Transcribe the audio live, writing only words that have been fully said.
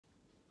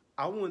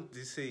I want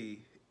to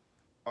see,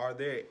 are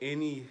there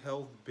any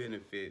health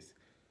benefits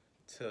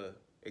to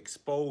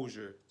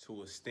exposure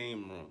to a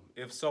steam room?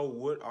 If so,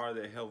 what are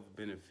the health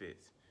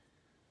benefits?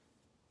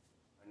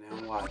 Now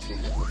I'm watching.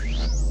 What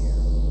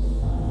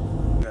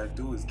you gotta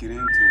do is get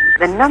into it.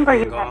 The number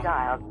you have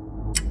dialed.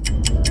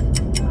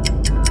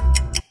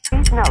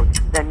 Please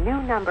note, the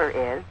new number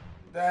is...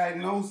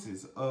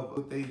 Diagnosis of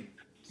what they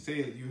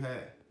said you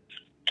had.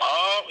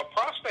 A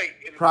prostate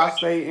infection.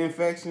 Prostate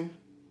infection?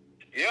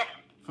 Yeah.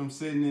 From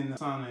sitting in the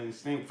sauna and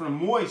steam, from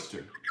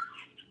moisture.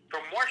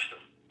 From moisture.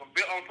 I'm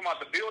talking about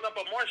the buildup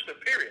of moisture,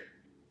 period.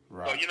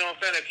 Right. So, you know what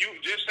I'm saying? If you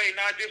just say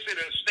not just in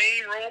a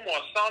steam room or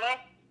a sauna,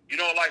 you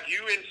know, like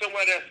you in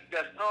somewhere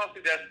that's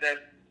constant, that's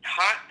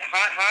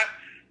hot,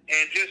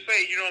 and just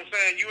say, you know what I'm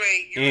saying,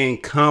 you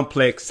ain't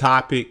complex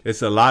topic.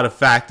 It's a lot of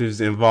factors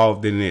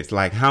involved in this.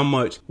 Like, how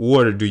much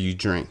water do you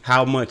drink?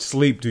 How much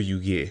sleep do you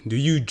get? Do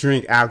you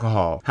drink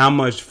alcohol? How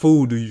much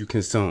food do you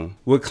consume?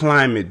 What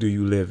climate do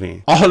you live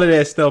in? All of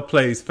that stuff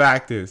plays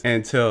factors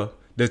into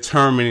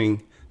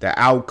determining the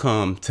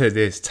outcome to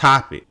this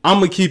topic. I'm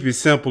gonna keep it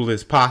simple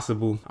as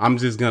possible. I'm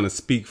just gonna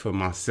speak for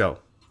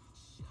myself.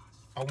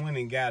 I went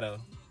and got a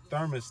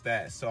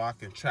thermostat so I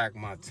can track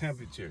my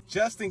temperature.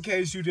 Just in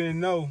case you didn't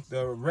know,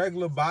 the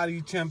regular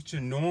body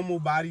temperature, normal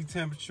body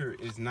temperature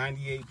is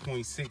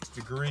 98.6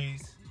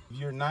 degrees. If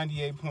you're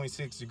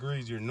 98.6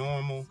 degrees, you're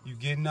normal. You're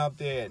getting up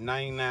there at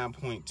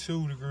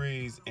 99.2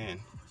 degrees, and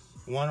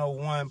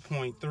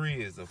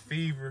 101.3 is a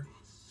fever.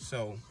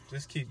 So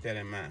just keep that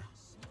in mind.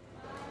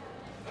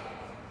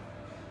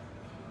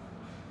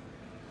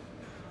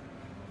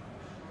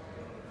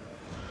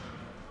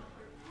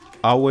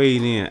 I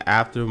weighed in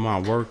after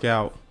my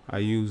workout. I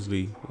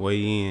usually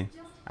weigh in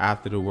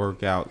after the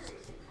workouts.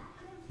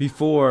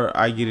 Before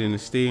I get in the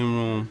steam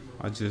room,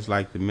 I just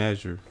like to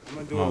measure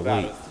my weight.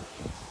 About a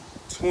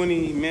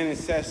 20-minute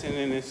session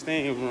in the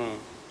steam room,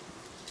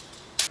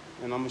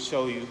 and I'm gonna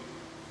show you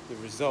the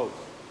results.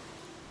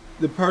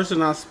 The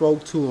person I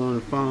spoke to on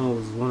the phone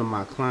was one of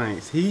my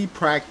clients. He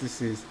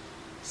practices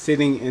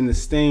sitting in the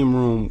steam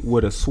room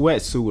with a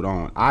sweatsuit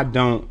on. I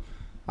don't.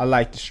 I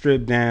like to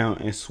strip down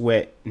and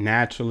sweat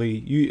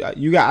naturally.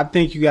 I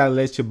think you gotta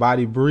let your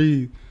body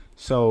breathe.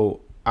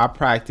 So I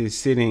practice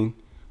sitting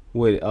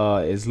with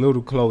as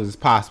little clothes as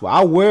possible.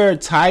 I wear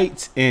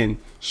tights and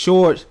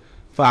shorts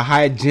for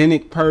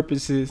hygienic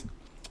purposes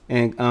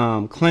and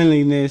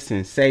cleanliness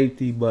and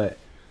safety, but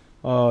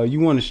you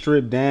want to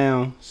strip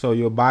down so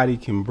your body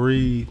can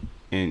breathe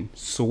and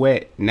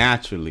sweat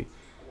naturally.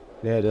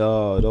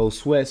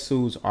 Those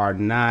sweatsuits are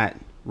not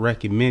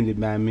recommended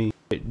by me.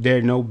 There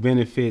are no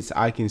benefits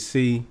I can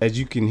see. As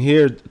you can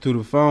hear through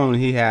the phone,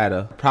 he had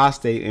a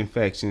prostate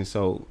infection,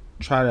 so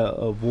try to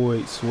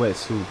avoid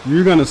sweatsuits.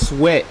 You're gonna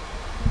sweat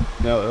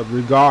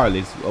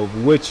regardless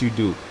of what you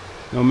do,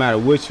 no matter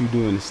what you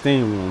do in the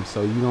steam room,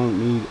 so you don't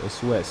need a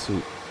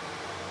sweatsuit.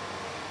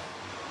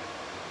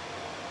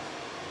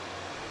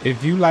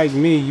 If you like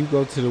me, you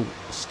go to the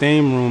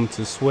steam room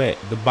to sweat.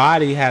 The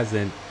body has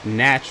a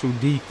natural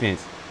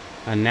defense,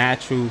 a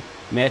natural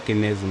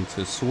mechanism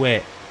to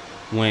sweat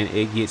when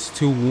it gets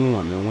too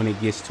warm and when it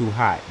gets too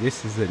hot.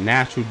 This is a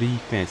natural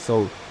defense.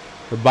 So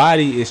the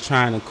body is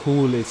trying to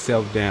cool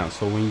itself down.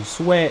 So when you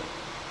sweat,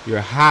 you're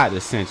hot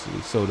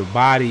essentially. So the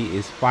body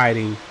is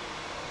fighting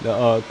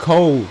the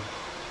cold.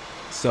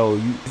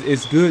 So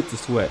it's good to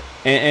sweat.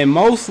 And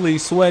mostly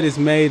sweat is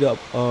made up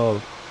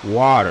of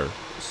water.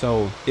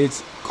 So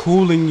it's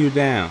cooling you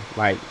down.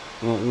 Like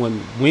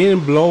when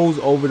wind blows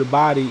over the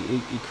body,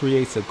 it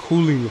creates a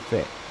cooling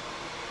effect.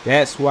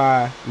 That's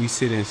why we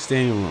sit in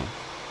steam room.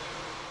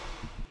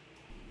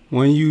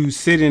 When you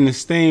sit in the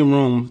steam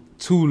room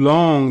too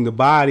long, the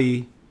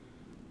body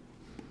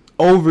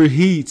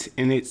overheats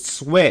and it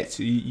sweats.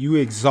 You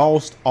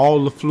exhaust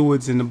all the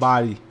fluids in the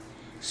body.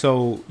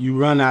 So you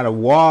run out of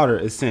water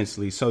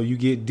essentially. So you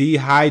get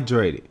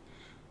dehydrated.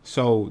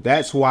 So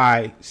that's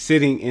why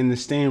sitting in the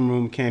steam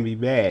room can be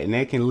bad. And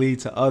that can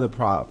lead to other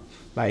problems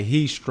like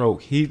heat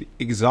stroke, heat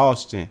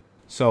exhaustion.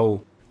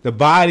 So the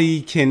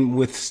body can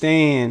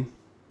withstand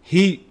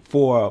heat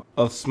for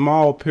a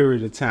small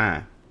period of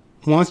time.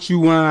 Once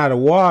you run out of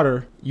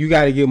water, you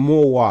got to get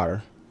more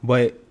water,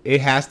 but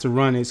it has to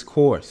run its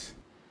course.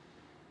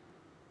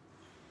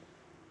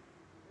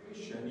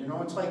 You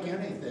know, it's like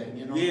anything,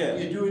 you know, yeah.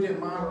 You do it in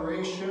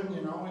moderation,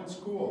 you know, it's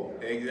cool.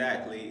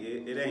 Exactly.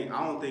 It ain't,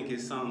 I don't think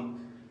it's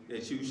something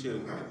that you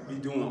should be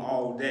doing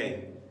all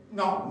day.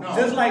 No.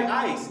 Just like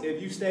ice.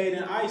 If you stayed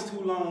in ice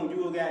too long, you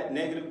will get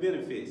negative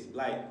benefits.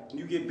 Like,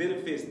 you get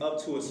benefits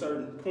up to a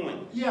certain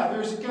point. Yeah,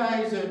 there's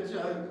guys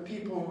that,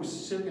 people who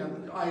sit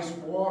in ice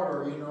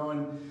water, you know,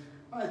 and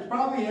it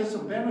probably has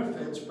some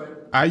benefits,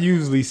 but... I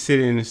usually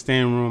sit in the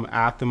steam room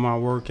after my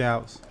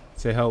workouts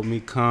to help me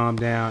calm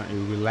down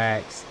and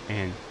relax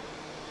and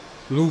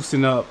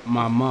loosen up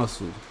my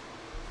muscles.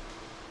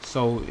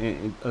 So,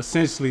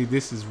 essentially,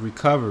 this is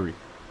recovery.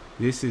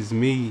 This is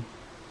me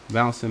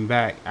bouncing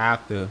back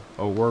after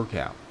a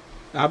workout.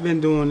 I've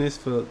been doing this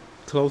for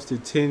close to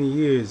 10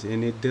 years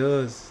and it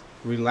does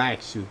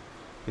relax you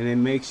and it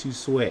makes you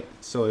sweat.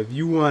 So if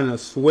you want to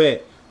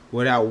sweat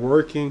without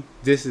working,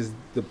 this is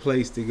the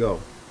place to go.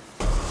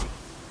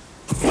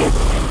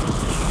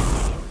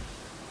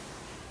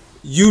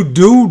 You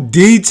do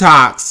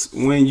detox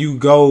when you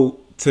go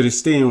to the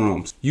steam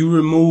rooms. You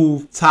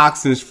remove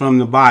toxins from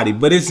the body,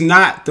 but it's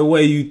not the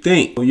way you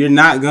think. You're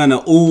not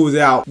gonna ooze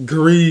out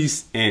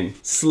grease and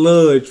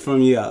sludge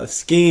from your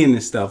skin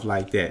and stuff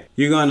like that.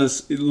 You're gonna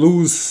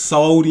lose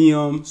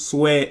sodium,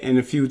 sweat, and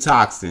a few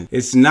toxins.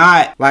 It's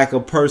not like a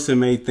person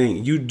may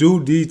think. You do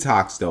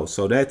detox though,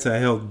 so that's a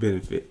health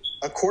benefit.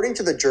 According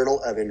to the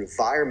Journal of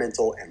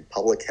Environmental and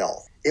Public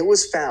Health, it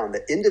was found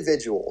that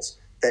individuals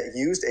that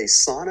used a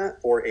sauna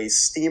or a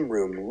steam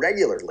room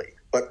regularly,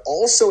 but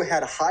also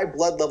had high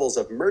blood levels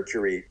of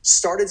mercury,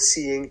 started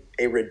seeing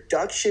a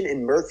reduction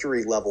in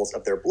mercury levels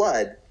of their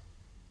blood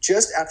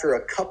just after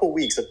a couple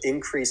weeks of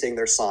increasing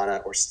their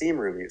sauna or steam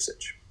room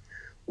usage.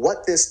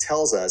 What this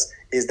tells us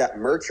is that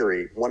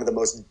mercury, one of the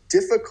most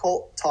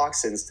difficult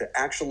toxins to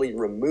actually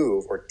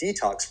remove or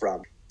detox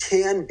from,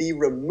 can be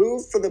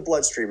removed from the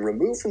bloodstream,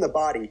 removed from the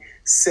body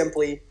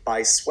simply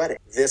by sweating.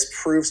 This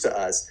proves to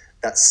us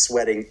that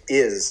sweating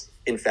is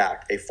in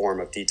fact a form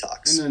of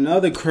detox. And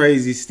another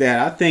crazy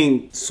stat, I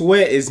think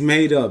sweat is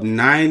made up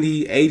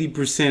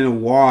 90–80% of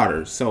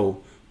water.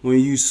 So when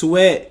you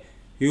sweat,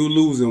 you're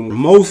losing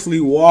mostly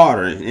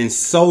water and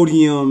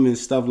sodium and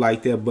stuff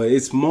like that, but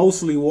it's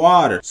mostly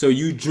water. So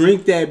you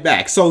drink that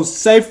back. So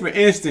say for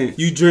instance,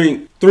 you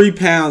drink 3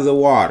 pounds of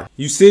water.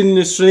 You sit in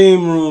the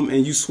steam room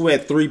and you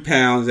sweat 3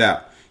 pounds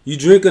out. You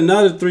drink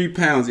another 3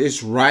 pounds,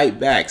 it's right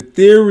back. The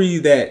theory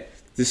that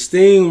the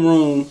steam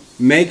room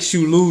makes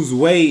you lose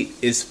weight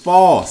is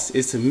false.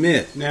 It's a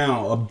myth.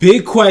 Now, a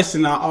big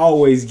question I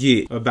always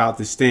get about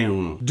the steam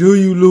room: do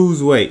you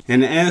lose weight?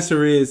 And the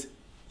answer is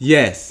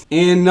yes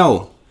and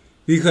no,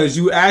 because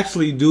you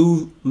actually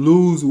do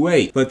lose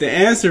weight. But the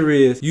answer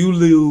is you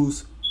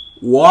lose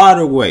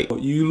water weight.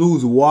 You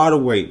lose water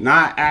weight,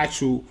 not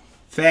actual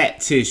fat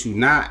tissue,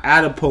 not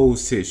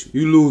adipose tissue.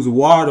 You lose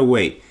water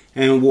weight.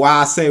 And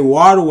why I say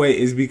water weight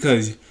is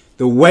because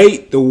the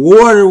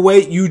water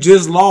weight you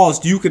just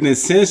lost, you can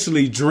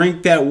essentially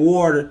drink that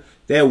water,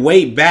 that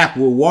weight back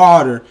with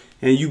water,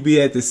 and you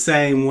be at the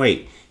same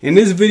weight. In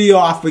this video,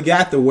 I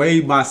forgot to weigh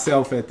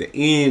myself at the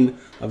end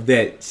of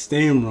that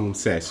steam room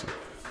session,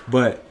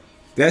 but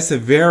that's a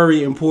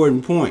very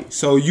important point.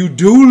 So you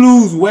do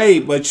lose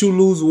weight, but you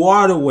lose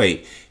water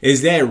weight.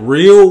 Is that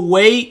real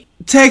weight?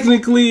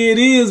 Technically it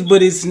is,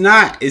 but it's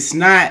not. It's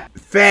not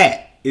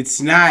fat.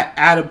 It's not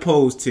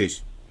adipose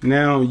tissue.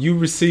 Now, you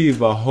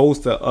receive a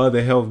host of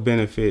other health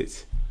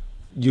benefits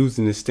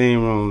using the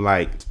steam room,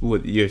 like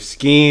with your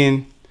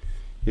skin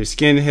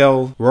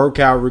health,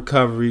 workout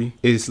recovery.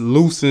 It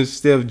loosens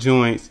stiff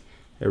joints,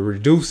 it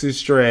reduces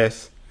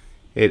stress,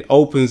 it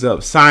opens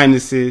up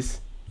sinuses,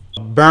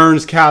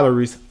 burns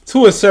calories.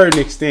 To a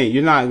certain extent,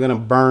 you're not gonna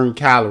burn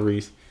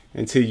calories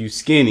until you're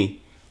skinny.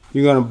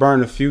 You're gonna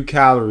burn a few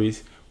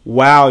calories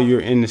while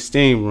you're in the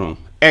steam room,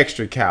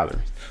 extra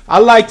calories. I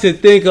like to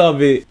think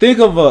of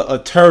a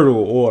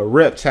turtle or a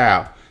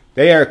reptile.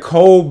 They are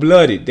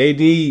cold-blooded. They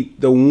need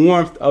the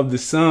warmth of the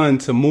sun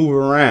to move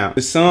around.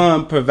 The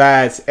sun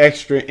provides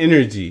extra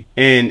energy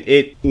and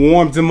it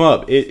warms them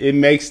up. It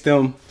makes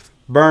them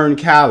burn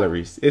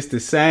calories. It's the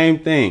same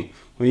thing.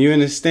 When you're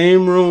in the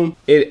steam room,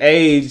 it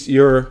aids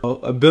your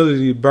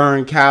ability to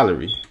burn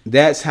calories.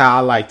 That's how I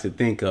like to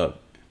think of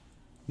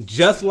it.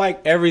 Just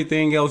like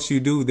everything else you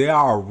do, there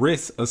are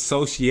risks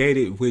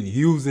associated with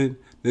using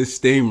the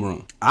steam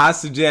room. I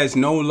suggest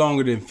no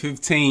longer than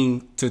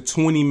 15 to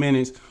 20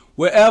 minutes,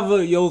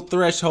 wherever your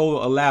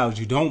threshold allows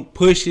you. Don't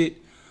push it.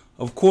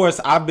 Of course,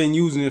 I've been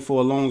using it for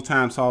a long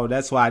time, so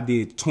that's why I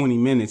did 20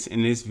 minutes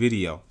in this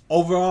video.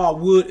 Overall, I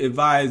would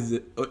advise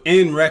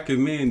and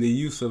recommend the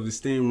use of the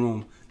steam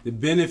room. The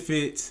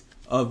benefits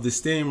of the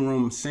steam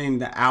room seem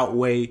to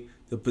outweigh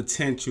the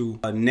potential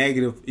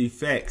negative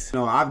effects.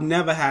 No, I've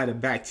never had a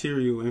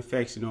bacterial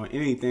infection or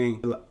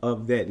anything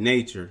of that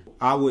nature.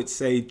 I would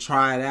say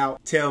try it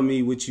out. Tell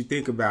me what you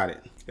think about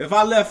it. If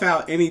I left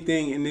out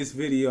anything in this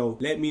video,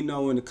 let me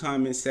know in the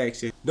comment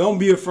section. Don't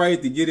be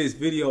afraid to give this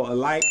video a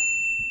like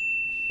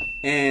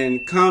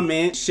and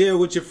comment. Share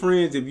with your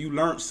friends if you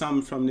learned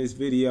something from this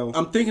video.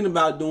 I'm thinking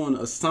about doing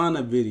a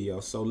sauna video,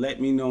 so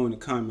let me know in the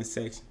comment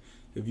section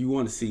if you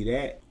want to see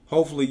that.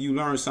 Hopefully you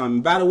learned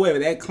something. By the way,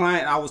 that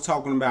client I was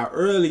talking about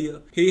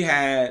earlier, he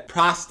had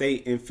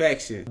prostate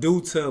infection due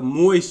to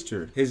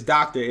moisture. His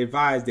doctor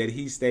advised that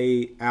he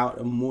stayed out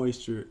of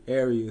moisture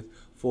areas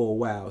for a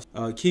while.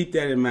 Keep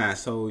that in mind.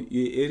 So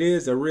it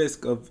is a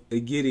risk of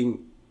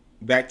getting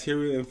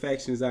bacterial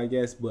infections, I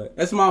guess, but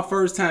that's my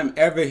first time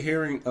ever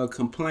hearing a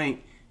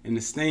complaint in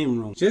the steam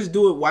room. Just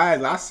do it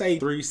wisely. I say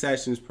 3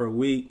 sessions per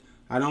week.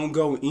 I don't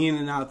go in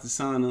and out the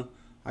sauna.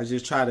 I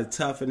just try to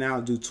toughen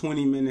out, do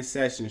 20-minute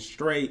sessions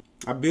straight.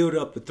 I build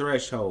up the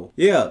threshold.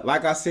 Yeah,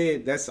 like I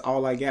said, that's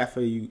all I got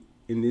for you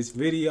in this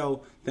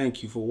video.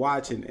 Thank you for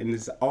watching, and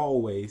as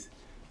always,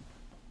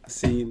 I'll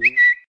see you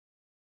next.